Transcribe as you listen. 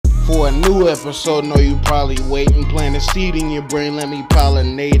for a new episode. Know you probably waiting, plant a seed in your brain, let me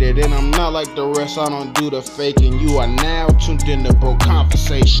pollinate it. And I'm not like the rest, I don't do the faking. You are now tuned in to Bro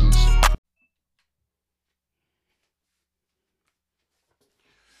Conversations.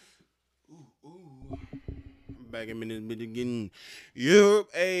 I'm back in minutes again.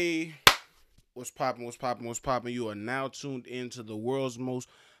 What's poppin'? You are now tuned into the world's most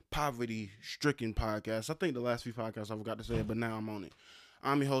poverty-stricken podcast. I think the last few podcasts I forgot to say it, but now I'm on it.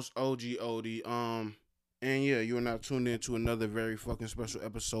 I'm your host, OG Odie. And yeah, you are now tuned in to another very fucking special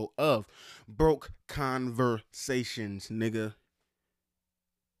episode of Broke Conversations, nigga.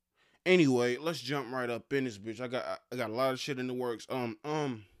 Anyway, let's jump right up in this bitch. I got a lot of shit in the works.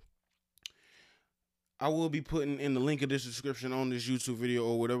 I will be putting in the link of this description on this YouTube video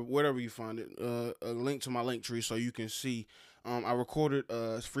or whatever you find it, a link to my link tree so you can see. I recorded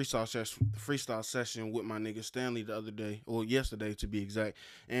a freestyle session with my nigga Stanley the other day, or yesterday to be exact,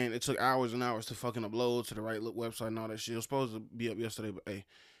 and it took hours and hours to fucking upload to the right website and all that shit. It was supposed to be up yesterday, but hey,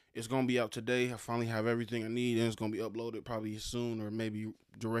 it's gonna be out today. I finally have everything I need, and it's gonna be uploaded probably soon or maybe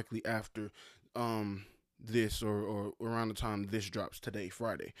directly after this or around the time this drops today,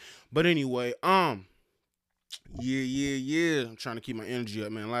 Friday. But anyway, Yeah. I'm trying to keep my energy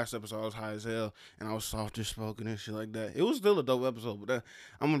up, man. Last episode I was high as hell and I was softer spoken and shit like that. It was still a dope episode, but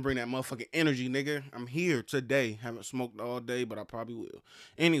I'm gonna bring that motherfucking energy, nigga. I'm here today. Haven't smoked all day, but I probably will.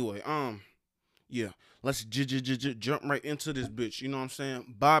 Anyway, yeah. Let's jump right into this bitch. You know what I'm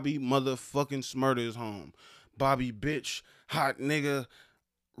saying? Bobby motherfucking Shmurda is home. Bobby bitch, hot nigga,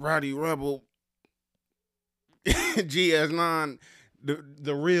 Rowdy Rebel, GS9.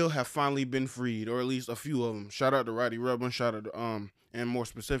 The real have finally been freed, or at least a few of them. Shout out to Rowdy Rebel, shout out to and more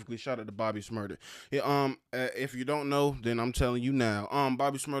specifically, shout out to Bobby Shmurda. Yeah, if you don't know, then I'm telling you now.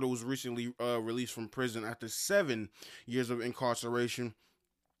 Bobby Shmurda was recently released from prison after 7 years of incarceration.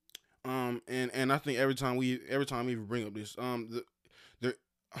 And I think every time we even bring up this,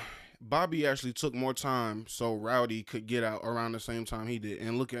 Bobby actually took more time so Rowdy could get out around the same time he did.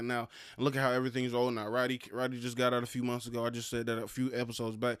 And look at how everything's rolling now. Rowdy just got out a few months ago. I just said that a few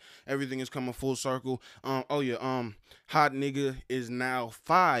episodes back. Everything is coming full circle. Hot nigga is now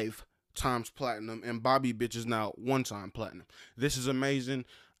 5 times platinum, and Bobby bitch is now 1 time platinum. This is amazing.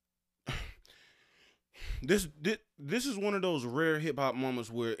 This is one of those rare hip hop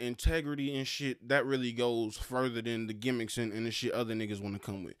moments where integrity and shit that really goes further than the gimmicks and the shit other niggas want to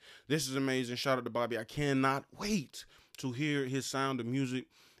come with. This is amazing. Shout out to Bobby. I cannot wait to hear his sound of music.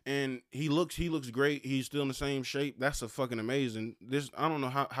 And he looks great. He's still in the same shape. That's a fucking amazing. I don't know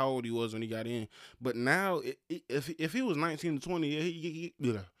how old he was when he got in, but now if he was 19 to 20,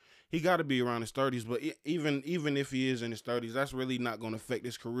 he got to be around his 30s, but even if he is in his 30s, that's really not going to affect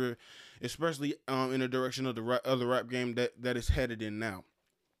his career, especially in the direction of the rap game that is headed in now.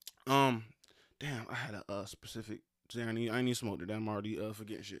 Damn, I had a specific. See, I need to smoke today. I'm already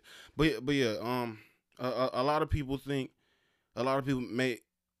forgetting shit. But yeah, a lot of people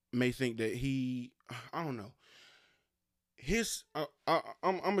may think that I don't know.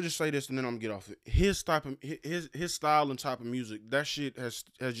 I'm gonna just say this and then I'm gonna get off it. His style and type of music, that shit has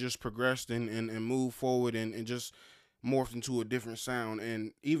just progressed and moved forward and just morphed into a different sound.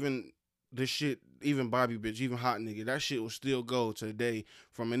 And even the shit, even Bobby bitch, even hot nigga, that shit will still go today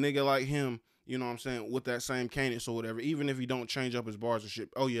from a nigga like him. You know what I'm saying? With that same cadence or whatever, even if he don't change up his bars and shit.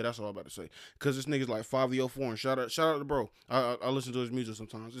 Oh yeah, that's all I'm about to say. Cause this nigga's like 504 and shout out to bro. I listen to his music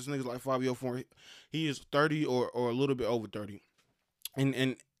sometimes. This nigga's like 504. He is 30 or a little bit over 30.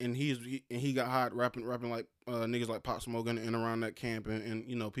 And he got hot rapping like niggas like Pop Smoke and around that camp and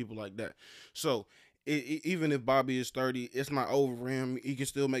you know people like that. So even if Bobby is 30, it's not over for him. He can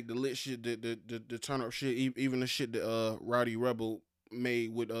still make the lit shit, the turn up shit, even the shit that Rowdy Rebel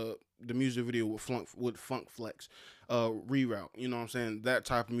made with the music video with Funk Flex, Reroute. You know what I'm saying? That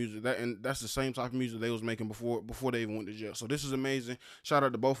type of music, that's the same type of music they was making before they even went to jail. So this is amazing. Shout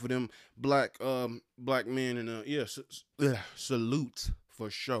out to both of them black men and salute for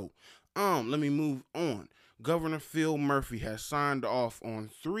sure. Let me move on. Governor Phil Murphy has signed off on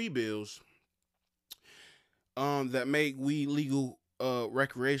 3 bills that make weed legal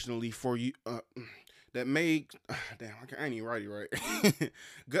recreationally for you. That made damn, I ain't even write it right.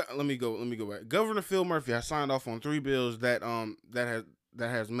 Let me go back. Governor Phil Murphy has signed off on 3 bills that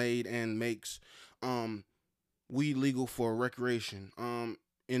has made and makes weed legal for recreation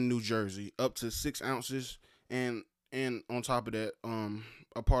in New Jersey, up to 6 ounces, and on top of that,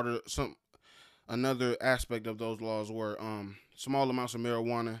 a part of another aspect of those laws were small amounts of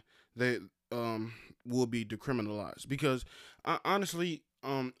marijuana that will be decriminalized. Because honestly,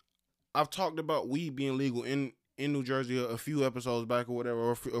 I've talked about weed being legal in in New Jersey a few episodes back or whatever,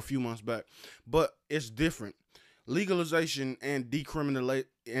 or a few months back. But it's different. Legalization and decriminal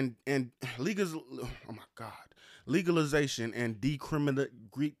and legal. Oh my God. Legalization and decriminal.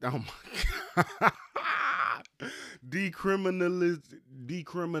 Oh my God.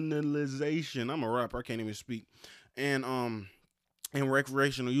 Decriminalization. I'm a rapper. I can't even speak. And and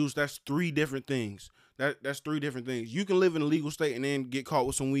recreational use. That's three different things. That's three different things. You can live in a legal state and then get caught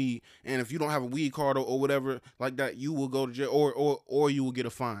with some weed, and if you don't have a weed card or whatever like that, you will go to jail or you will get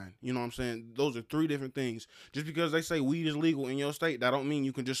a fine. You know what I'm saying? Those are three different things. Just because they say weed is legal in your state, that don't mean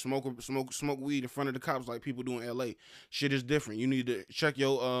you can just smoke weed in front of the cops like people do in LA. Shit is different. You need to check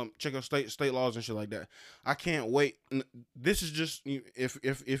your state laws and shit like that. I can't wait. This is just,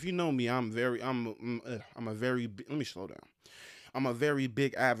 if you know me, I'm a very, let me slow down. I'm a very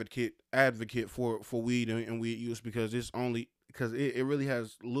big advocate for weed and weed use, because it really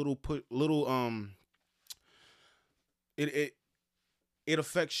has it it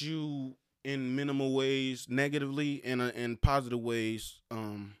affects you in minimal ways negatively, and in positive ways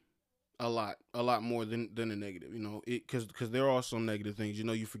a lot more than the negative, because there are some negative things.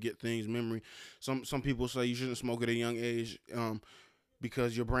 You forget things, memory. Some people say you shouldn't smoke at a young age,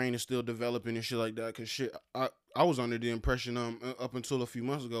 because your brain is still developing and shit like that. Cause shit, I was under the impression up until a few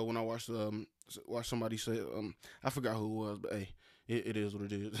months ago when I watched somebody say, I forgot who it was, but hey, it is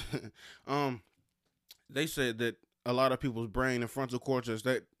what it is. They said that a lot of people's brain and frontal cortex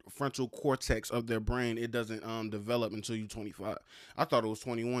of their brain, it doesn't develop until you're 25. I thought it was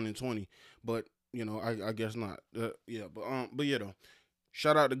 21 and 20, but I guess not. Yeah, but yeah though.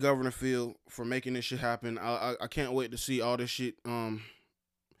 Shout out to Governor Phil for making this shit happen. I can't wait to see all this shit. I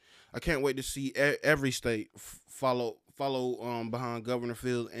can't wait to see every state follow behind Governor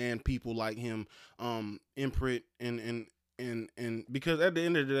Phil and people like him, imprint and because at the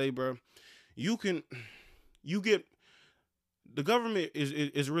end of the day, bro, you get the government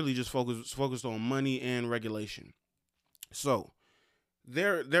is really just focused on money and regulation. So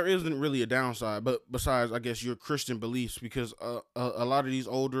there isn't really a downside, but besides, I guess, your Christian beliefs, because a lot of these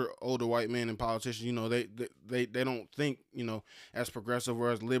older white men and politicians, they don't think, as progressive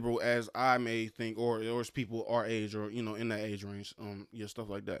or as liberal as I may think, or as people our age, or in that age range, yeah, stuff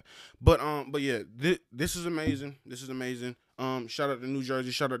like that. But yeah, this is amazing. This is amazing. Shout out to New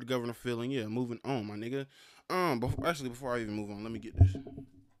Jersey. Shout out to Governor Phil. And yeah, moving on, my nigga. Before I even move on, let me get this.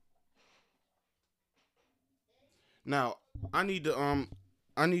 Now, I need to I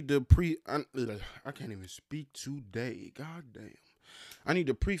can't even speak today. God damn. I need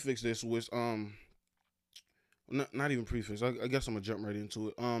to prefix this with not even prefix. I guess I'm gonna jump right into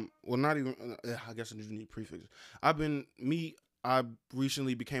it. Well, not even. I guess I just need prefix. I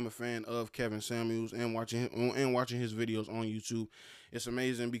recently became a fan of Kevin Samuels and watching his videos on YouTube. It's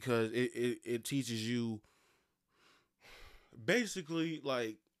amazing because it teaches you basically,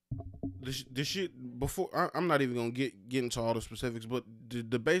 like, the shit before. I'm not even gonna get into all the specifics, but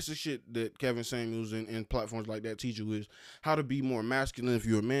the basic shit that Kevin Samuels and platforms like that teach you is how to be more masculine if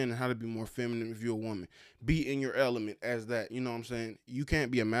you're a man, and how to be more feminine if you're a woman. Be in your element as that. You know what I'm saying? You can't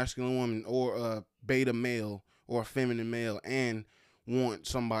be a masculine woman or a beta male or a feminine male and want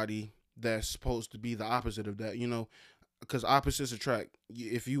somebody that's supposed to be the opposite of that. Because opposites attract.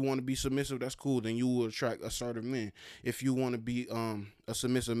 If you want to be submissive, that's cool. Then you will attract assertive men. If you want to be a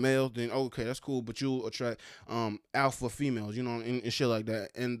submissive male, then okay, that's cool. But you'll attract alpha females, and shit like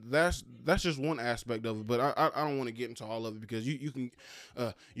that. And that's just one aspect of it. But I don't want to get into all of it, because you can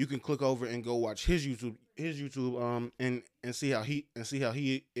click over and go watch his YouTube and see how he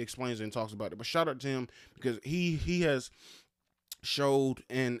explains it and talks about it. But shout out to him, because he has showed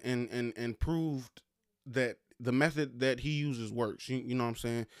and proved that the method that he uses works. You know what I'm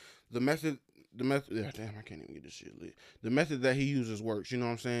saying? The method. Yeah, damn, I can't even get this shit lit. The method that he uses works. You know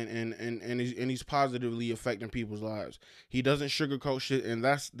what I'm saying? And he's positively affecting people's lives. He doesn't sugarcoat shit, and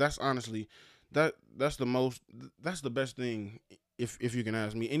that's honestly that's the best thing. If you can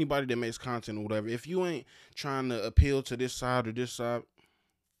ask me, anybody that makes content or whatever, if you ain't trying to appeal to this side or this side,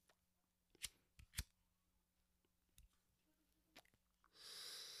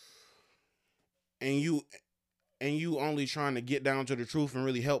 and you only trying to get down to the truth and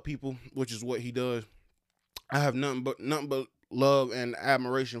really help people, which is what he does, I have nothing but love and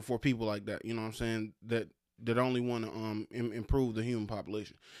admiration for people like that. You know what I'm saying? That only want to improve the human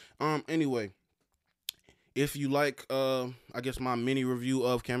population. Anyway, if you like I guess my mini review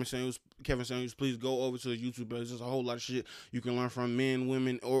of Kevin Samuels, please go over to the YouTube. There's just a whole lot of shit you can learn from men,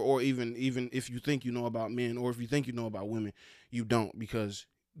 women, or even if you think you know about men, or if you think you know about women, you don't, because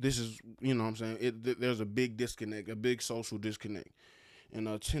this is, you know what I'm saying, there's a big disconnect, a big social disconnect. And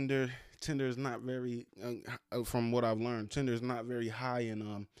Tinder is not very, from what I've learned, Tinder is not very high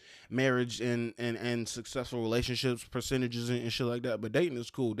in marriage and successful relationships percentages and shit like that. But dating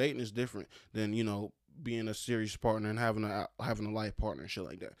is cool. Dating is different than being a serious partner and having a life partner and shit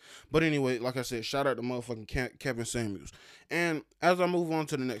like that. But anyway, like I said, shout out to motherfucking Kevin Samuels. And as I move on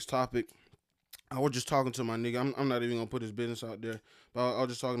to the next topic, I was just talking to my nigga. I'm not even gonna put his business out there, but I was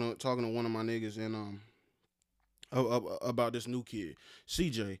just talking to one of my niggas and about this new kid,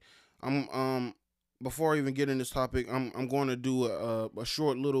 CJ. I'm before I even get in this topic, I'm going to do a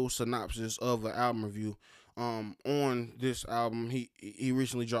short little synopsis of an album review. On this album, he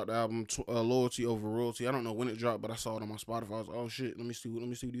recently dropped the album Loyalty Over Royalty. I don't know when it dropped, but I saw it on my Spotify. I was like, oh shit, let me see what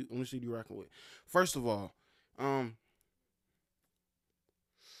you rocking with. First of all, okay.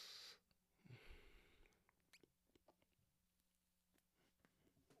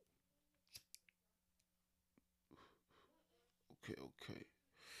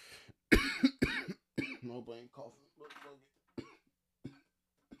 Nobody ain't coughing.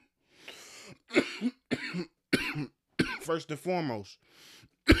 First and foremost,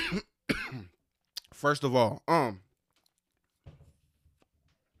 first of all,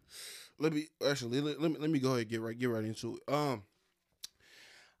 let me go ahead and get right into it.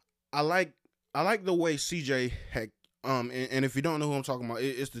 I like the way CJ had and if you don't know who I'm talking about,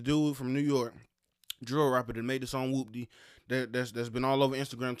 it's the dude from New York, drill rapper that made the song Whoopty that's been all over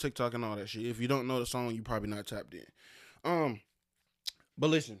Instagram, TikTok, and all that shit. If you don't know the song, you probably not tapped in. But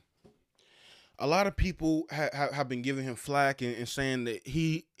listen, a lot of people have been giving him flack and saying that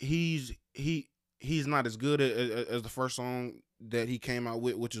he's not as good as the first song that he came out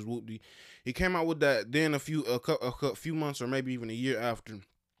with, which is Whoopty. He came out with that. Then a few months or maybe even a year after,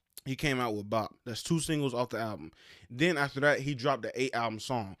 he came out with Bop. That's 2 singles off the album. Then after that, he dropped the 8-album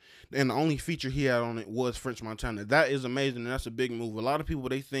song. And the only feature he had on it was French Montana. That is amazing, and that's a big move. A lot of people,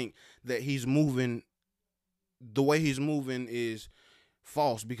 they think that the way he's moving is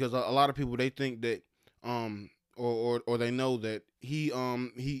false, because a lot of people, they think that or they know that he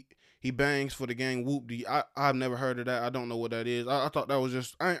bangs for the gang Whoopty. I've never heard of that. I don't know what that is. I thought that was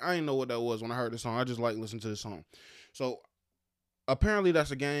just I didn't know what that was when I heard the song. I just like listening to the song. So apparently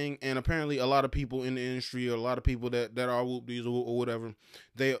that's a gang, and apparently a lot of people in the industry, or a lot of people that are Whoopties or whatever,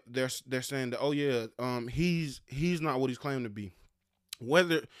 they're saying that, oh yeah, he's not what he's claimed to be.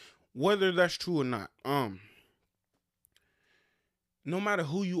 Whether that's true or not, no matter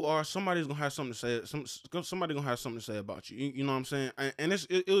who you are, somebody's gonna have something to say. Somebody gonna have something to say about you. You know what I'm saying? And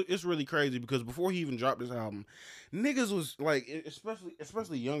it's really crazy, because before he even dropped this album, niggas was like,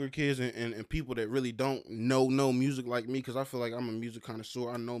 especially younger kids and people that really don't know music like me, because I feel like I'm a music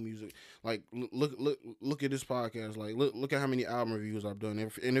connoisseur. I know music. Like look at this podcast. Like look at how many album reviews I've done.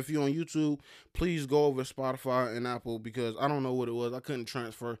 And if you're on YouTube, please go over Spotify and Apple, because I don't know what it was. I couldn't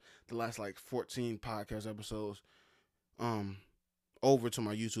transfer the last like 14 podcast episodes over to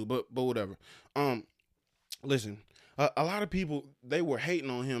my YouTube, but whatever. Listen, a lot of people, they were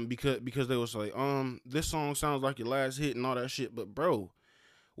hating on him because they was like, this song sounds like your last hit and all that shit. But bro,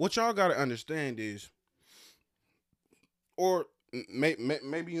 what y'all gotta understand is, or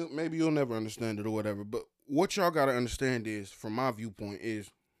maybe you'll never understand it or whatever. But what y'all gotta understand is, from my viewpoint, is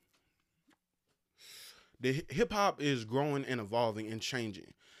the hip hop is growing and evolving and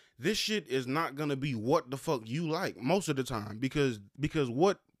changing. This shit is not gonna be what the fuck you like most of the time, because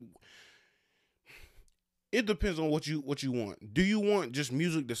what it depends on what you want. Do you want just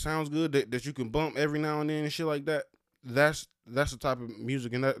music that sounds good, that you can bump every now and then and shit like that? That's the type of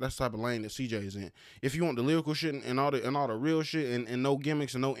music, and that's the type of lane that CJ is in. If you want the lyrical shit and all the real shit and no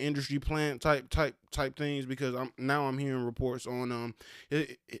gimmicks and no industry plant type things, because I'm hearing reports on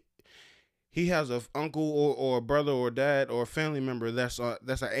he has a uncle or a brother or a dad or a family member that's an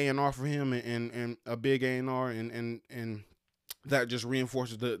A&R for him, and a big A&R, and that just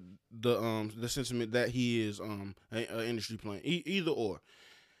reinforces the sentiment that he is an industry plant. Either or,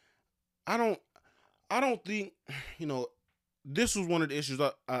 I don't think, this was one of the issues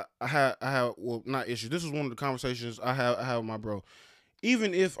I had, well, not issues. This was one of the conversations I had with my bro.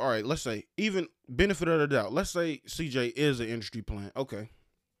 Even if, all right, let's say, even benefit of the doubt, let's say CJ is an industry plant, okay.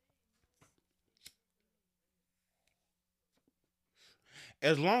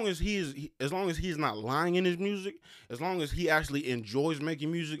 As long as he's not lying in his music, as long as he actually enjoys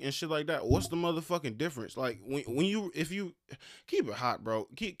making music and shit like that, what's the motherfucking difference? Like if you keep it hot, bro,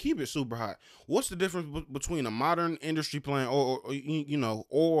 keep it super hot. What's the difference between a modern industry plant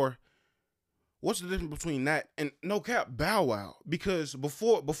or What's the difference between that and no cap Bow Wow? Because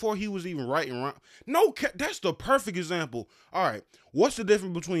before he was even writing rhyme, no cap, that's the perfect example. All right, what's the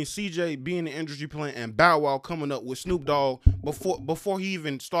difference between CJ being the industry plant and Bow Wow coming up with Snoop Dogg before he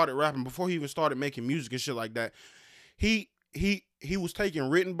even started rapping, before he even started making music and shit like that? He was taking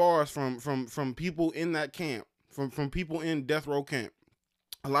written bars from people in that camp, from people in death row camp.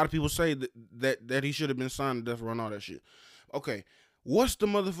 A lot of people say that he should have been signed to death row and all that shit. Okay, what's the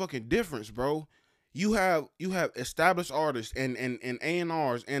motherfucking difference, bro? You have established artists and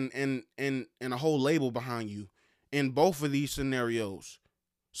A&Rs and a whole label behind you in both of these scenarios.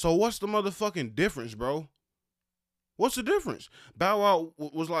 So what's the motherfucking difference, bro? What's the difference? Bow Wow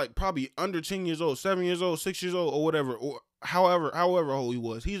was like probably under 10 years old, 7 years old, 6 years old, or whatever, or however old he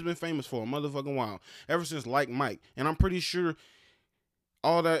was. He's been famous for a motherfucking while, ever since Like Mike. And I'm pretty sure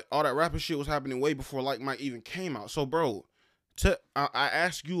all that rapping shit was happening way before Like Mike even came out. So, bro, I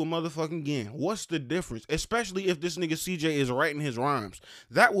ask you a motherfucking again, what's the difference? Especially if this nigga CJ is writing his rhymes.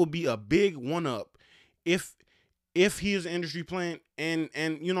 That will be a big one up if he is an industry plant and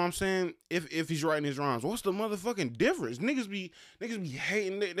you know what I'm saying, if he's writing his rhymes. What's the motherfucking difference? Niggas be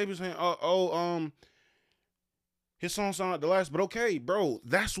hating, they be saying, his song sound like the last, but okay, bro,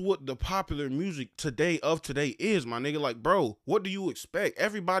 that's what the popular music today is, my nigga. Like, bro, what do you expect?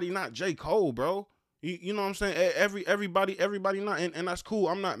 Everybody not J. Cole, bro. You know what I'm saying? Everybody not, and that's cool.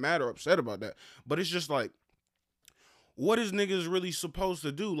 I'm not mad or upset about that. But it's just like, what is niggas really supposed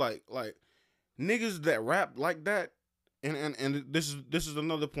to do? Like niggas that rap like that, and this is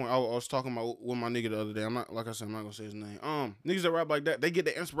another point I was talking about with my nigga the other day. I'm not, like I said, I'm not gonna say his name. Niggas that rap like that, they get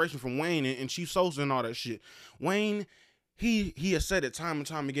their inspiration from Wayne and Chief Sosa and all that shit. Wayne, he has said it time and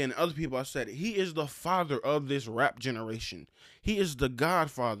time again, and other people have said it. He is the father of this rap generation. He is the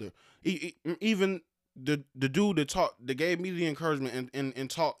godfather. Even the dude that gave me the encouragement and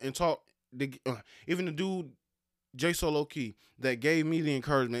taught even the dude J Solo Key that gave me the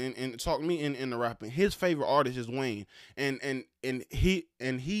encouragement and talked me in the rapping. His favorite artist is Wayne, and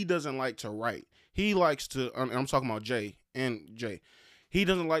he doesn't like to write. He likes to. I'm talking about Jay. He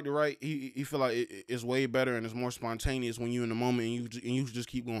doesn't like to write. He feel like it's way better and it's more spontaneous when you're in the moment and you just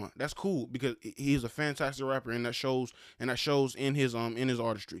keep going. That's cool because he's a fantastic rapper and that shows in his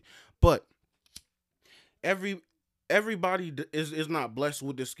artistry. But everybody is not blessed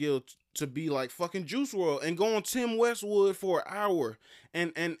with the skill to be like fucking Juice WRLD and go on Tim Westwood for an hour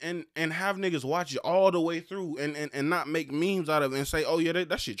and have niggas watch it all the way through and not make memes out of it and say, oh yeah,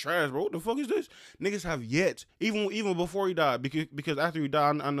 that shit trash, bro. What the fuck is this? Niggas have yet, even before he died, because after he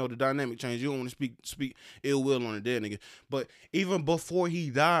died, I know the dynamic changed. You don't want to speak ill will on a dead nigga. But even before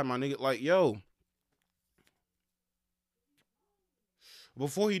he died, my nigga, like, yo,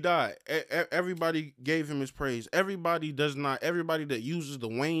 before he died, everybody gave him his praise. Everybody that uses the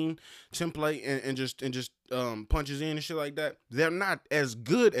Wayne template and just punches in and shit like that, they're not as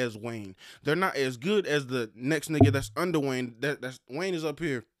good as Wayne. They're not as good as the next nigga that's under Wayne. That's Wayne is up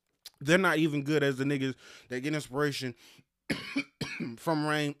here. They're not even good as the niggas that get inspiration from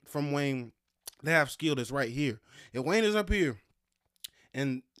Wayne. They have skill that's right here. If Wayne is up here,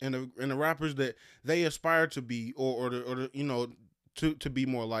 and the rappers that they aspire to be, or the you know, to be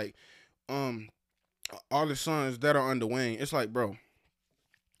more like, all the sons that are under Wayne, it's like, bro,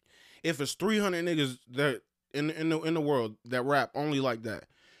 if it's 300 niggas that in the world that rap only like that,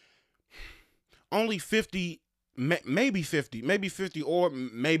 only 50, maybe 50, or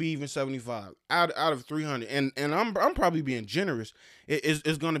maybe even 75 out of 300, and I'm probably being generous,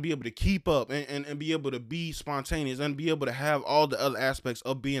 is going to be able to keep up and be able to be spontaneous and be able to have all the other aspects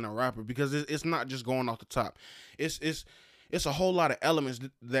of being a rapper, because it's not just going off the top. It's a whole lot of elements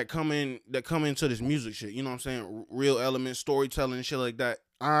that come into this music shit. You know what I'm saying? Real elements, storytelling, and shit like that.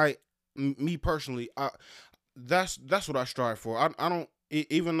 Me personally, that's what I strive for. I don't,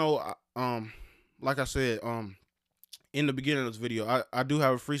 even though like I said in the beginning of this video, I do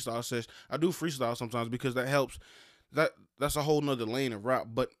have a freestyle session. I do freestyle sometimes because that helps. That's a whole nother lane of rap.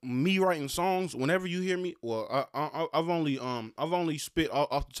 But me writing songs, whenever you hear me, well, I've only spit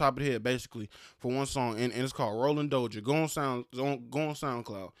off the top of the head basically for one song, and it's called Rolling Doja. Go on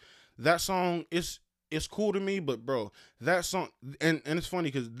SoundCloud. That song it's cool to me, but bro, that song, and it's funny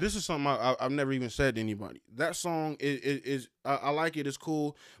because this is something I've never even said to anybody. That song is I like it, it's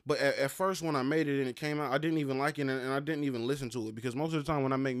cool, but at first when I made it and it came out, I didn't even like it, and I didn't even listen to it, because most of the time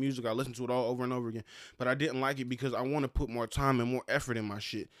when I make music, I listen to it all over and over again, but I didn't like it because I want to put more time and more effort in my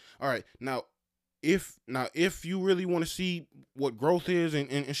shit. All right, now if you really want to see what growth is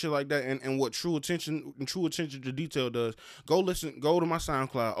and shit like that, and what true attention to detail does, go to my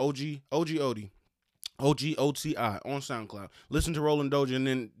SoundCloud, OG Odie. OGOTI on SoundCloud. Listen to Rolling Doja, and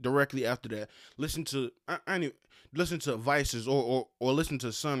then directly after that, listen to listen to Vices or listen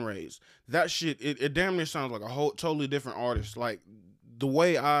to Sunrays. That shit, it damn near sounds like a whole totally different artist. Like the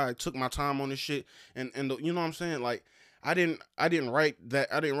way I took my time on this shit, and you know what I'm saying? Like I didn't write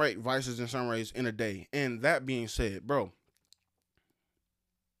Vices and Sunrays in a day. And that being said, bro,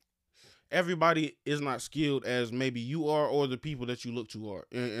 everybody is not skilled as maybe you are or the people that you look to are.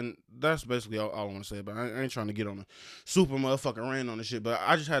 And that's basically all I want to say. But I ain't trying to get on a super motherfucking rant on this shit. But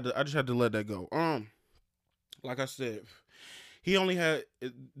I just had to let that go. Like I said, he only had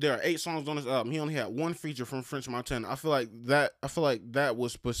there are 8 songs on this album. He only had one feature from French Montana. I feel like that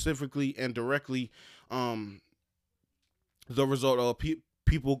was specifically and directly the result of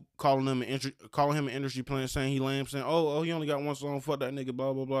people calling him an industry plant, saying he lame, saying he only got one song, fuck that nigga,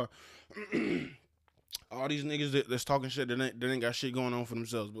 blah blah blah. All these niggas that's talking shit that ain't got shit going on for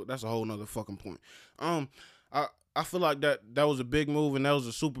themselves, but that's a whole nother fucking point. I feel like that was a big move, and that was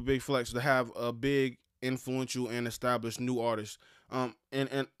a super big flex to have a big, influential, and established new artist, and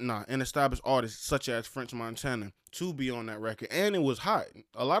established artists such as French Montana to be on that record. And it was hot.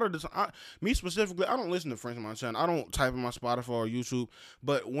 A lot of the time, me specifically, I don't listen to French Montana. I don't type in my Spotify or YouTube,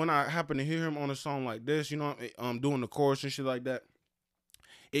 but when I happen to hear him on a song like this, you know, doing the chorus and shit like that,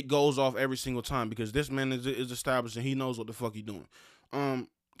 it goes off every single time because this man is established and he knows what the fuck he doing.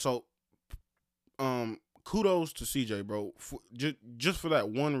 So kudos to CJ, bro, just for that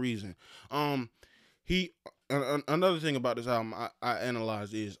one reason. Another thing about this album I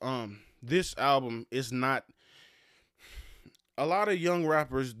analyzed is this album is not a lot of young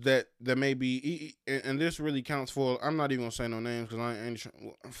rappers that may be, and this really counts for, I'm not even gonna say no names because I ain't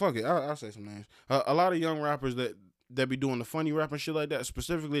fuck it, I'll say some names. A lot of young rappers that be doing the funny rap and shit like that,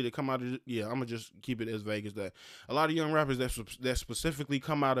 specifically to come out of, I'm gonna just keep it as vague as that. A lot of young rappers that specifically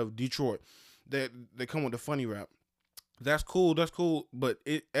come out of Detroit, that come with the funny rap. That's cool, but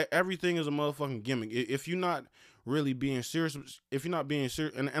everything is a motherfucking gimmick. If you're not really being serious,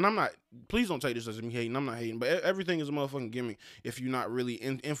 and I'm not, please don't take this as me hating, I'm not hating, but everything is a motherfucking gimmick if you're not really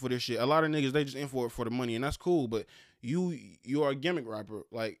in for this shit. A lot of niggas, they just in for it for the money, and that's cool, but you are a gimmick rapper.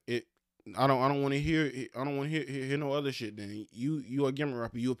 Like, I don't want to hear no other shit. Then you a gimmick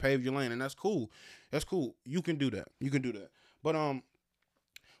rapper, you pave your lane, and that's cool. You can do that. But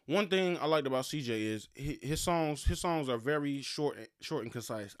one thing I liked about CJ is his songs are very short and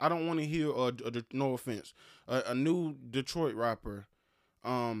concise. I don't want to hear no offense, a new Detroit rapper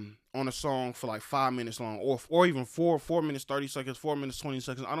on a song for like 5 minutes long, or even 4 minutes 30 seconds, 4 minutes 20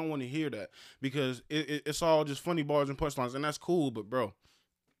 seconds. I don't want to hear that because it's all just funny bars and punchlines, and that's cool. But bro,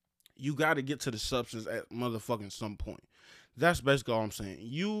 you got to get to the substance at motherfucking some point. That's basically all I'm saying.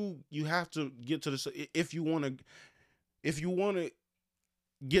 You have to get to the, if you want to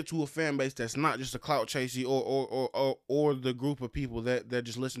get to a fan base that's not just a clout chasey or the group of people that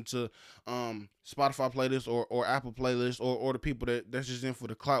just listen to Spotify playlists or Apple playlists or the people that's just in for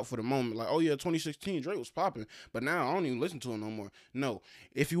the clout for the moment. Like, oh yeah, 2016 Drake was popping, but now I don't even listen to him no more. No,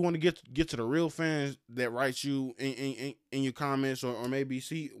 if you want to get to the real fans that write you in your comments or maybe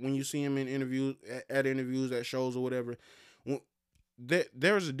see when you see him in interviews at shows or whatever,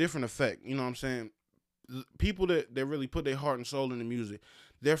 there's a different effect. You know what I'm saying? People that really put their heart and soul into music,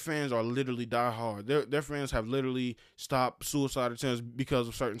 their fans are literally die hard. Their fans have literally stopped suicide attempts because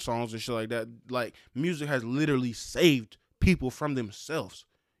of certain songs and shit like that. Like, music has literally saved people from themselves.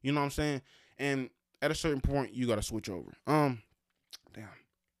 You know what I'm saying? And at a certain point, you gotta switch over. Damn.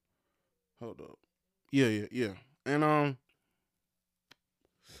 Hold up. Yeah. And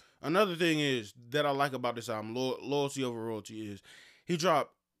another thing is that I like about this album, Loyalty Over Royalty, is he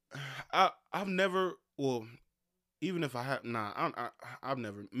dropped. I've never, well, even if I have, I've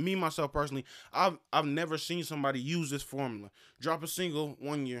never, me myself personally, I've never seen somebody use this formula. Drop a single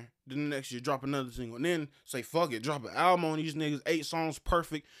one year, then the next year drop another single, and then say fuck it, drop an album on these niggas, 8 songs,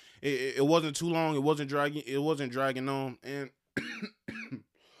 perfect. It wasn't too long, it wasn't dragging on, and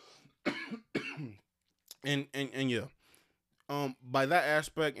and yeah. By that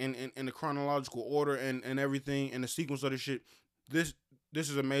aspect and the chronological order and everything and the sequence of the shit, this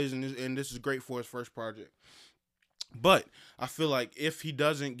is amazing, and this is great for his first project. But I feel like if he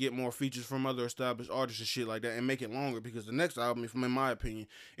doesn't get more features from other established artists and shit like that and make it longer, because the next album, in my opinion,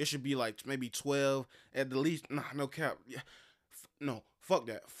 it should be like maybe 12 at the least. Nah, no cap. Yeah. No, fuck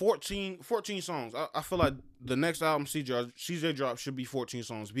that. 14 songs. I feel like the next album CJ drop should be 14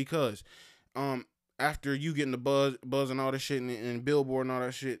 songs because after you getting the buzz and all this shit and Billboard and all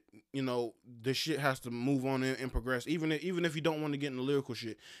that shit, you know, the shit has to move on and progress. Even if you don't want to get in the lyrical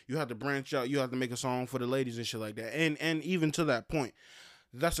shit, you have to branch out. You have to make a song for the ladies and shit like that. And even to that point,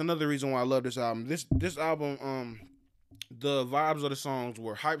 That's another reason why I love this album. This album, the vibes of the songs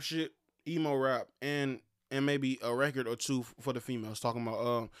were hype shit, emo rap, and maybe a record or two for the females. Talking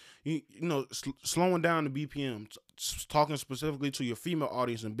about slowing down the BPM, talking specifically to your female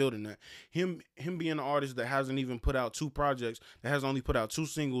audience and building that. Him being an artist that hasn't even put out two projects, that has only put out two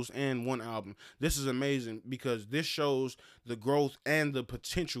singles and one album. This is amazing because this shows the growth and the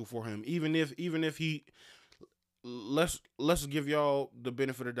potential for him. Even if he, let's give y'all the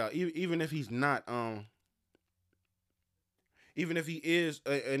benefit of the doubt. Even if he's not even if he is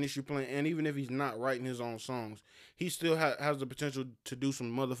an issue playing, and even if he's not writing his own songs, he still has the potential to do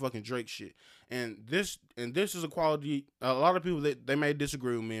some motherfucking Drake shit. And this is a quality. A lot of people that they may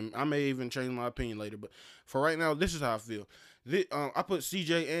disagree with me. And I may even change my opinion later, but for right now, this is how I feel. I put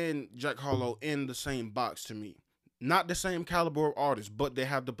CJ and Jack Harlow in the same box to me. Not the same caliber of artists, but they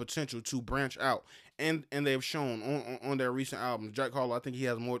have the potential to branch out, and they've shown on their recent albums. Jack Harlow, I think he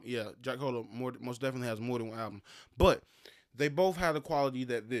has more. Yeah, Jack Harlow most definitely has more than one album, but they both have the quality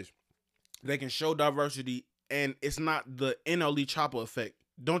that they can show diversity, and it's not the NLE Chopper effect.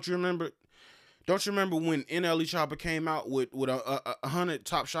 Don't you remember? Don't you remember when NLE Chopper came out with a hundred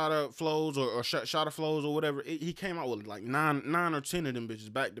top shotter flows or shotter flows or whatever? He came out with like nine or 10 of them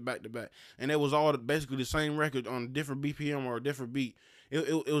bitches back to back to back, and it was all basically the same record on a different BPM or a different beat.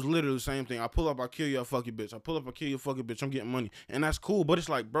 It was literally the same thing. I pull up, I kill you, I fuck you, bitch. I pull up, I kill you, fuck you, bitch. I'm getting money, and that's cool. But it's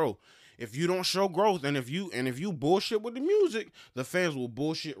like, bro, if you don't show growth, and if you bullshit with the music, the fans will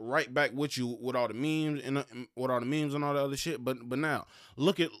bullshit right back with you with all the memes and all the other shit. But now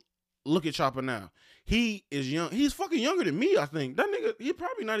look at Chopper now. He is young. He's fucking younger than me, I think. That nigga, he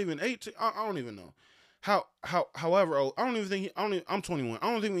probably not even 18. I don't even know. However old, I don't even think I'm 21.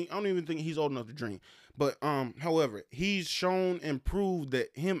 I don't even think he's old enough to drink. But however, he's shown and proved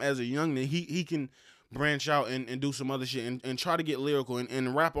that him as a young nigga, he can branch out and do some other shit and try to get lyrical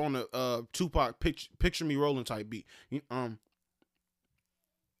and rap on a Tupac picture me rolling type beat.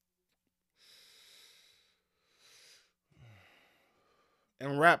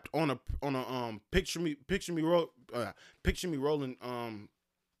 And rapped on a picture me rolling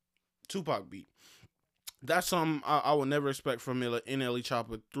Tupac beat. That's something I would never expect from NLE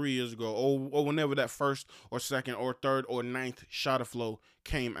Chopper 3 years ago, or whenever that first or second or third or ninth shot of flow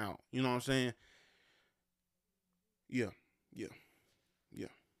came out. You know what I'm saying? Yeah, yeah, yeah.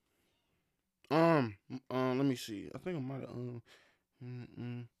 Let me see. I think I might have mm,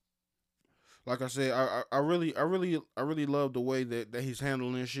 mm. Like I said, I really love the way that he's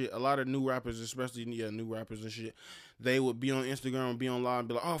handling this shit. A lot of new rappers, especially new rappers and shit, they would be on Instagram and be on live and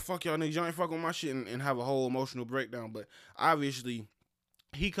be like, "Oh fuck y'all niggas, y'all ain't fucking with my shit," and have a whole emotional breakdown. But obviously,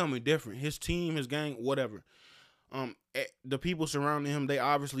 he coming different. His team, his gang, whatever. The people surrounding him,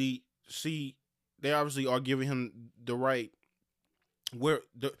 see, they obviously are giving him the right where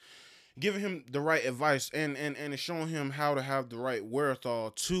the giving him the right advice and it's showing him how to have the right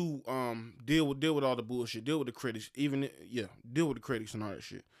wherewithal to deal with all the bullshit, deal with the critics, deal with the critics and all that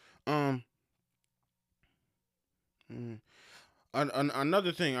shit. Um, mm,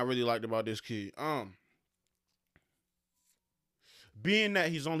 Another thing I really liked about this kid, being that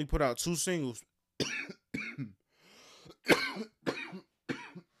he's only put out two singles.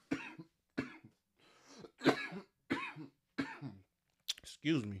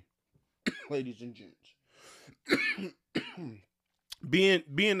 Excuse me, ladies and gents.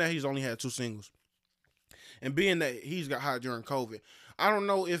 Being that he's only had two singles, and being that he's got hot during COVID, I don't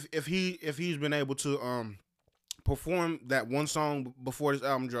know if he's been able to perform that one song before this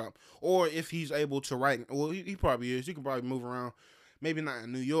album drop, or if he's able to write. Well, he probably is. He can probably move around. Maybe not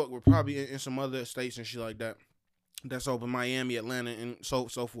in New York, but probably in some other states and shit like that. That's open, Miami, Atlanta, and so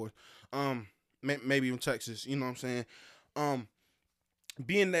forth. Maybe even Texas. You know what I'm saying? Um,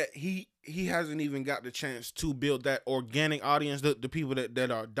 Being that he hasn't even got the chance to build that organic audience, the people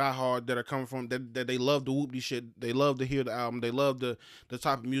that are diehard, that are coming from that they love the whoop shit, they love to hear the album, they love the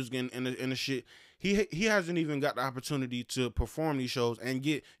type of music and the shit. He hasn't even got the opportunity to perform these shows and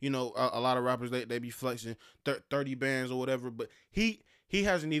get a lot of rappers they be flexing 30 bands or whatever, but he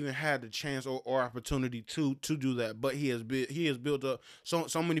hasn't even had the chance or opportunity to do that. But he has built up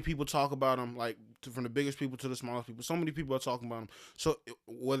so many people talk about him, like from the biggest people to the smallest people. So many people are talking about him. So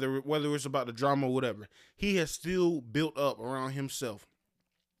whether it's about the drama or whatever, he has still built up around himself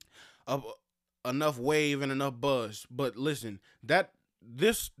of enough wave and enough buzz. But listen, that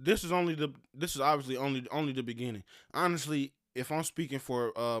this is obviously only the beginning. Honestly, if I'm speaking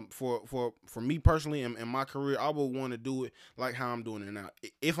for me personally and my career, I would want to do it like how I'm doing it now.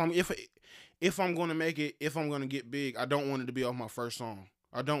 If I'm gonna make it, if I'm gonna get big, I don't want it to be off my first song.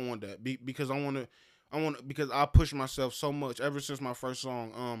 I don't want that because I want because I pushed myself so much ever since my first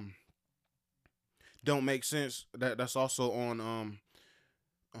song, Don't Make Sense. That's also on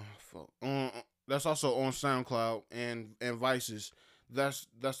that's also on SoundCloud and Vices. That's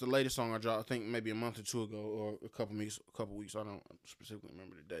the latest song I dropped. I think maybe a month or two ago, or a couple weeks. A couple weeks. I don't specifically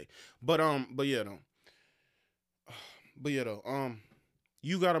remember the day. But yeah though. But yeah though.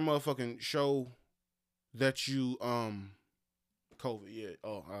 You got a motherfucking show that you COVID. Yeah.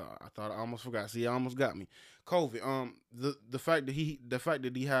 Oh, I thought I almost forgot. See, I almost got me. COVID. The fact that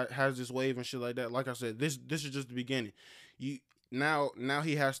he has this wave and shit like that. Like I said, this is just the beginning. You now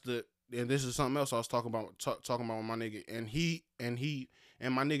he has to. And this is something else I was talking about with my nigga.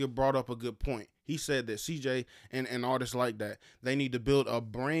 And my nigga brought up a good point. He said that CJ and artists like that, they need to build a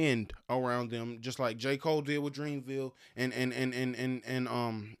brand around them, just like J. Cole did with Dreamville and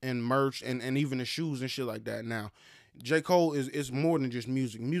merch and even the shoes and shit like that. Now, J. Cole is more than just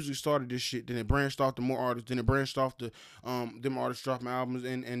music. Music started this shit, then it branched off to more artists, then it branched off to them artists dropping albums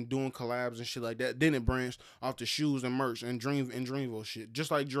and doing collabs and shit like that. Then it branched off to shoes and merch and Dreamville shit.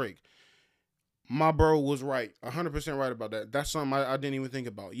 Just like Drake. My bro was right, 100% right about that. That's something I didn't even think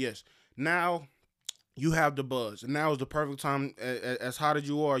about. Yes, now you have the buzz, and now is the perfect time. As hot as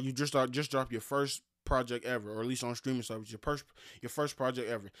you are, you just dropped your first project ever, or at least on streaming service, your first project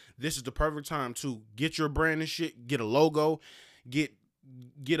ever. This is the perfect time to get your brand and shit, get a logo, get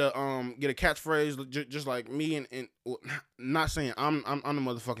get a catchphrase just like me and not saying I'm the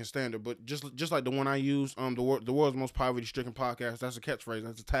motherfucking standard, but just like the one I use, the world's most poverty stricken podcast. That's a catchphrase.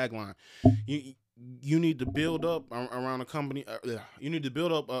 That's a tagline. You you need to build up around a company. You need to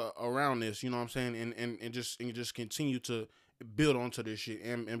build up around this. You know what I'm saying? And just continue to build onto this shit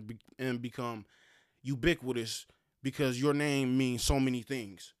and become ubiquitous because your name means so many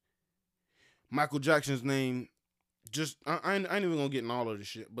things. Michael Jackson's name just I ain't even gonna get in all of this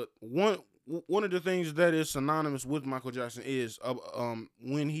shit, but one of the things that is synonymous with Michael Jackson is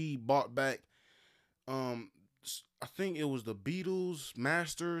when he bought back um I think it was the Beatles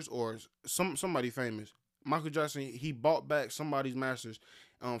masters or somebody famous. Michael Jackson, he bought back somebody's masters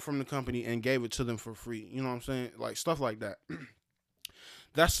from the company and gave it to them for free. You know what I'm saying? Like stuff like that.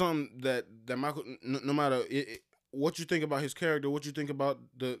 That's something that Michael, no matter what you think about his character, what you think about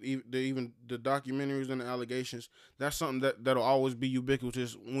even the documentaries and the allegations, that's something that'll always be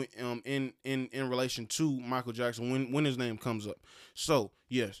ubiquitous in relation to Michael Jackson when his name comes up. So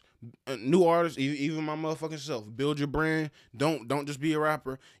yes, new artists, even my motherfucking self, build your brand. Don't just be a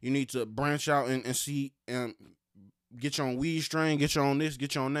rapper. You need to branch out and see and get your own weed strain, get your own this,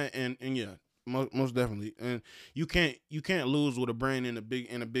 get your own that, and yeah. Most definitely, and you can't lose with a brand and a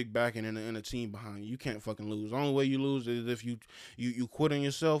big backing and a team behind you. You can't fucking lose. The only way you lose is if you quit on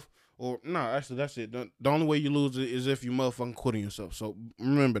yourself. Or no, actually that's it. The only way you lose is if you motherfucking quit on yourself. So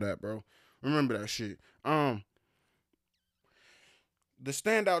remember that, bro. Remember that shit. The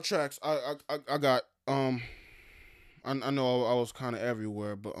standout tracks I got. I know I was kind of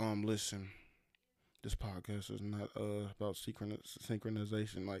everywhere, but listen. This podcast is not about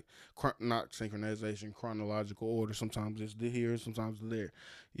synchronization, like not synchronization, chronological order. Sometimes it's here, sometimes it's there.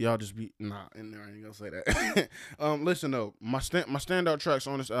 Y'all just be in there. I ain't gonna say that. Listen though, my standout tracks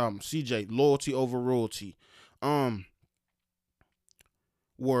on this album, CJ, Loyalty Over Royalty,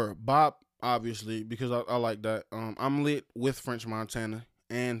 were Bop, obviously because I like that. I'm Lit with French Montana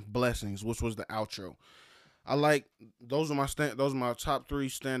and Blessings, which was the outro. I like those are my top three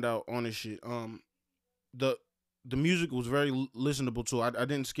standout on this shit. The the music was very listenable too. I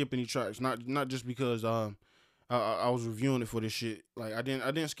didn't skip any tracks, not just because I was reviewing it for this shit. Like I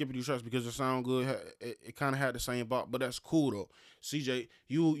didn't skip any tracks because it sounded good. It kind of had the same bop, but that's cool though. CJ,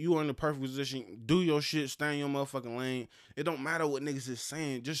 you are in the perfect position. Do your shit. Stay in your motherfucking lane. It don't matter what niggas is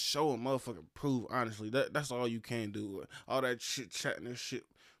saying. Just show and motherfucking prove. Honestly, that's all you can do. All that shit chatting and shit,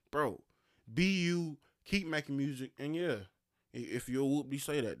 bro. Be you. Keep making music, and yeah, if you're a whoop, you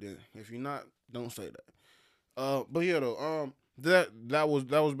say that. Then if you're not, don't say that. But yeah though, that was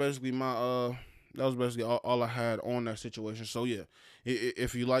basically my that was basically all I had on that situation. So yeah,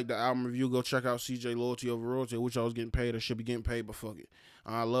 if you like the album review, go check out CJ Loyalty Over Royalty, which I was getting paid or should be getting paid, but fuck it.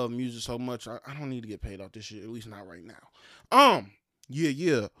 I love music so much, I don't need to get paid off this shit, at least not right now.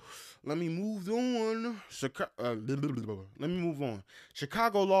 Yeah. Let me move on. Let me move on.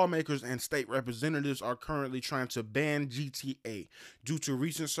 Chicago lawmakers and state representatives are currently trying to ban GTA due to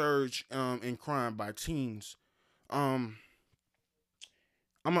recent surge in crime by teens. Um,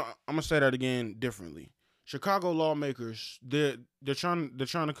 I'm gonna say that again differently. Chicago lawmakers they're trying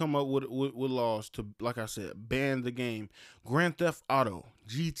to come up with laws to, like I said, ban the game Grand Theft Auto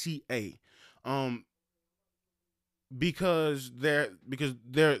GTA. Um, there's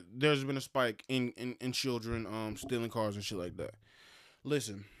been a spike in children stealing cars and shit like that.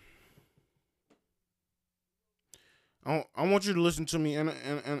 Listen, I want you to listen to me, and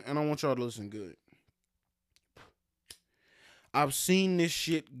I want y'all to listen good. I've seen this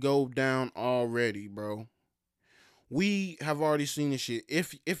shit go down already, bro. We have already seen this shit.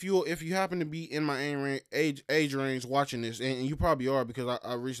 If you happen to be in my age range watching this, and you probably are because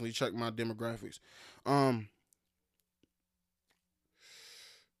I recently checked my demographics. Um,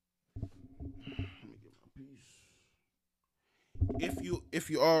 let me get my piece. If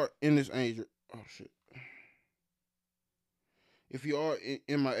you are in this age, oh shit. If you are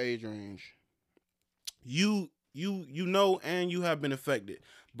in my age range, you know, and you have been affected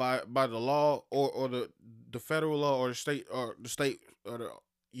by the law, or the federal law, or the state or the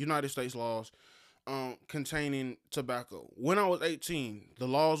United States laws containing tobacco. When I was 18, the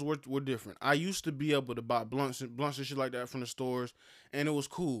laws were different. I used to be able to buy blunts and shit like that from the stores, and it was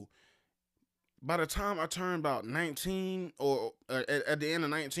cool. By the time I turned about 19, or at the end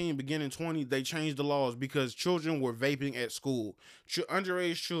of 19, beginning 20, they changed the laws because children were vaping at school.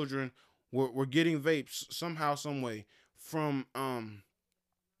 Underage children were getting vapes somehow, some way from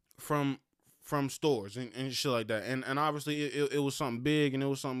from stores and shit like that. And obviously it was something big, and it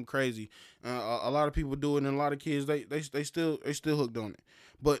was something crazy. A lot of people do it, and a lot of kids they still hooked on it.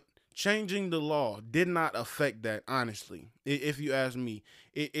 But changing the law did not affect that, honestly. If you ask me,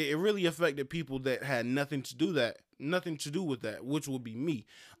 it really affected people that had nothing to do with that, which would be me.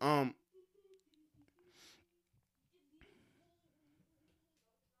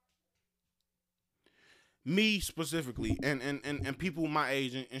 Me specifically, and people my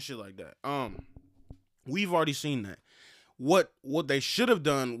age and shit like that. We've already seen that. What they should have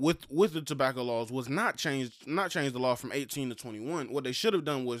done with the tobacco laws was not change the law from 18 to 21. What they should have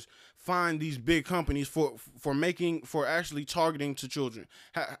done was find these big companies for actually targeting to children,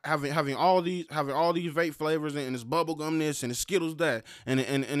 having all these vape flavors, and it's bubblegum this and it's Skittles that, and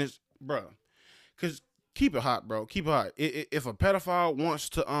it's, bro, because keep it hot, bro, keep it hot. If a pedophile wants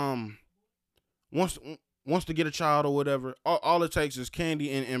wants to get a child or whatever, all it takes is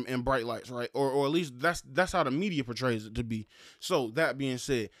candy and bright lights, right? Or at least that's how the media portrays it to be. So that being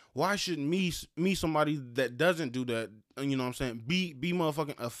said, why should me somebody that doesn't do that, you know what I'm saying, be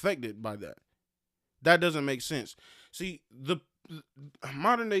motherfucking affected by that? That doesn't make sense. See, the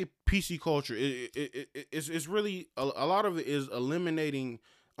modern day PC culture, it's really a lot of it is eliminating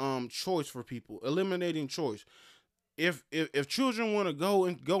choice for people, eliminating choice. If children want to go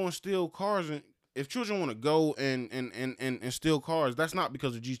and steal cars, and if children want to go and steal cars, that's not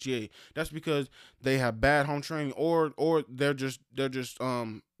because of GTA. That's because they have bad home training, or they're just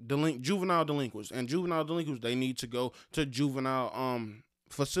juvenile delinquents, and juvenile delinquents, they need to go to juvenile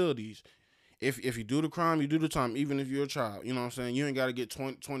facilities. If you do the crime, you do the time, even if you're a child. You know what I'm saying? You ain't got to get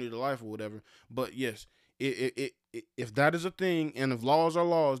 20 to life or whatever. But yes, if that is a thing, and if laws are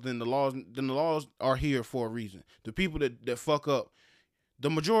laws, then the laws are here for a reason. The people that fuck up, the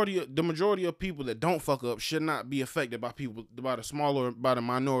majority of people that don't fuck up should not be affected by the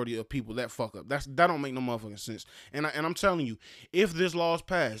minority of people that fuck up. That don't make no motherfucking sense. And I'm telling you, if this law is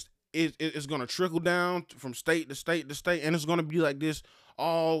passed, it's gonna trickle down from state to state to state, and it's gonna be like this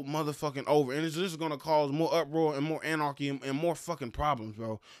all motherfucking over, and it's just gonna cause more uproar and more anarchy and more fucking problems,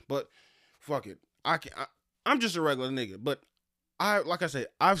 bro. But fuck it, I'm just a regular nigga, but like I said,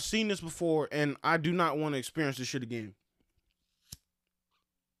 I've seen this before, and I do not want to experience this shit again.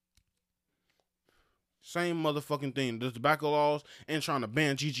 Same motherfucking thing. The tobacco laws and trying to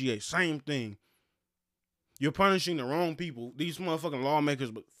ban GTA. Same thing. You're punishing the wrong people. These motherfucking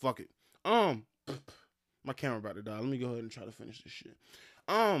lawmakers, but fuck it. My camera about to die. Let me go ahead and try to finish this shit.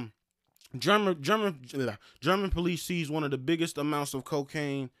 German police seized one of the biggest amounts of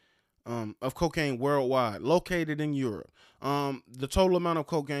cocaine worldwide, located in Europe. The total amount of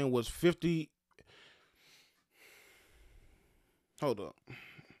cocaine was 50. Hold up.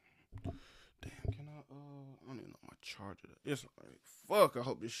 Damn, can I don't even know my charger. It's like, fuck, I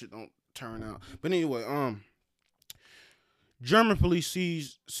hope this shit don't turn out. But anyway, German police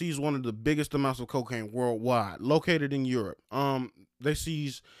seized one of the biggest amounts of cocaine worldwide, located in Europe. They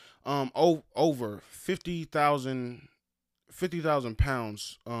seized over 50,000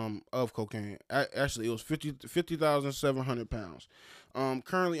 pounds of cocaine. Actually, it was 50,700 pounds.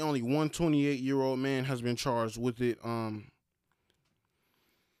 Currently, only one 28-year-old man has been charged with it.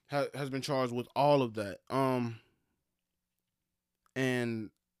 Has been charged with all of that.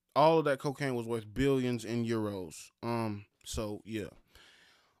 And all of that cocaine was worth billions in euros. So yeah.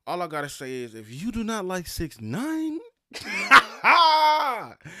 All I gotta say is, if you do not like 6ix9ine,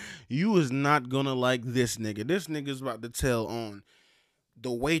 You is not gonna like this nigga. This nigga's about to tell on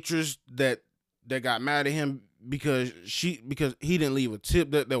the waitress that got mad at him because he didn't leave a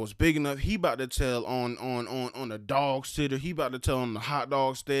tip that was big enough. He about to tell on the dog sitter. He about to tell on the hot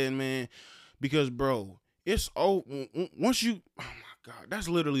dog stand man, because bro, it's once you, oh my god, that's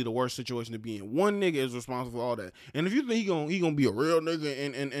literally the worst situation to be in. One nigga is responsible for all that, and if you think he gonna be a real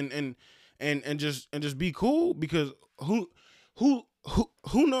nigga and just be cool, because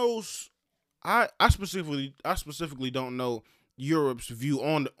who knows? I specifically don't know Europe's view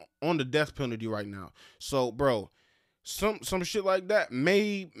on the death penalty right now. So, bro, some shit like that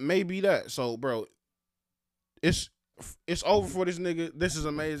may be that. So, bro, it's over for this nigga. This is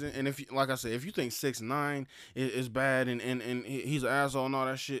amazing. And if you, like I said, if you think 6ix9ine is bad and he's an asshole and all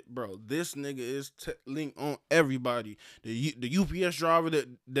that shit, bro, this nigga is linked on everybody. The UPS driver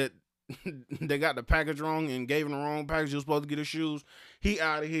that they got the package wrong and gave him the wrong package. He was supposed to get his shoes. He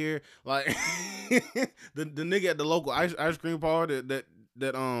out of here. Like the nigga at the local ice cream parlor that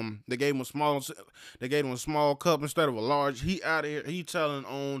they gave him a small cup instead of a large. He out of here. He telling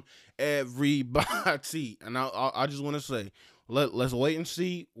on everybody. And I just want to say, let's wait and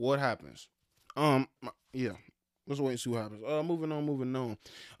see what happens. Yeah, let's wait and see what happens. Moving on.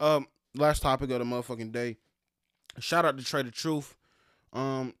 Last topic of the motherfucking day. Shout out to Trader Truth.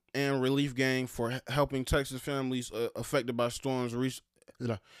 And Relief Gang for helping Texas families affected by storms.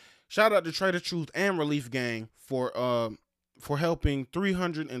 Shout out to Trader Truth and Relief Gang for helping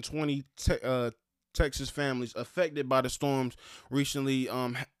 320 Texas families affected by the storms recently.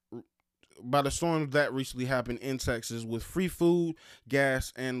 By the storms that recently happened in Texas, with free food,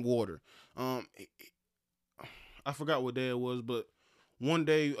 gas, and water. I forgot what day it was, but one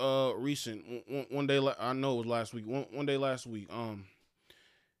day recent. One day, I know it was last week. One day last week.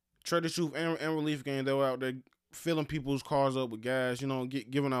 Trader Truth and Relief Gang, they were out there filling people's cars up with gas,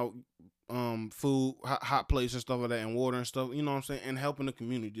 giving out food, hot plates and stuff like that, and water and stuff, you know what I'm saying, and helping the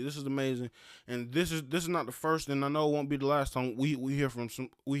community. This is amazing, and this is not the first, and I know it won't be the last time we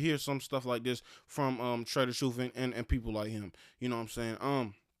hear some stuff like this from Trader Truth and people like him. You know what I'm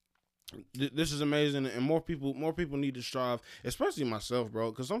saying? This is amazing, and more people need to strive, especially myself,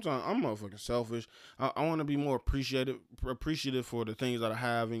 bro, because sometimes I'm motherfucking selfish. I want to be more appreciative for the things that I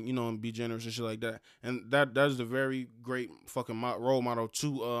have, and and be generous and shit like that. And that is a very great fucking role model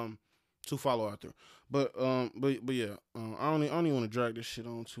to follow out there. But yeah, I don't even want to drag this shit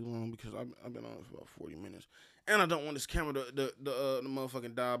on too long, because I've been on it for about 40 minutes, and I don't want this camera the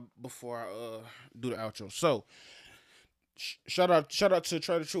motherfucking die before I do the outro. So. Shout out to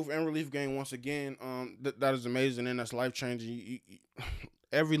Trader Truth and Relief Gang once again. That is amazing, and that's life changing.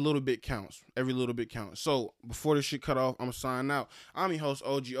 Every little bit counts. Every little bit counts. So before this shit cut off, I'm gonna sign out. I'm your host,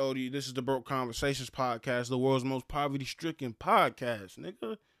 OG Odie. This is the Broke Conversations podcast, the world's most poverty stricken podcast.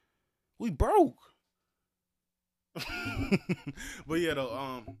 Nigga, we broke. But yeah,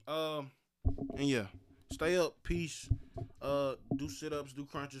 though. And yeah, stay up. Peace. Do sit ups, do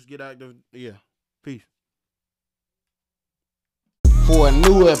crunches, get active. Yeah, peace. For a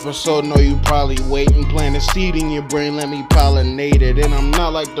new episode, know you probably waiting. Plant a seed in your brain, let me pollinate it. And I'm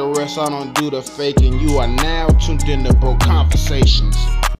not like the rest, I don't do the faking. You are now tuned in to Broke Conversations.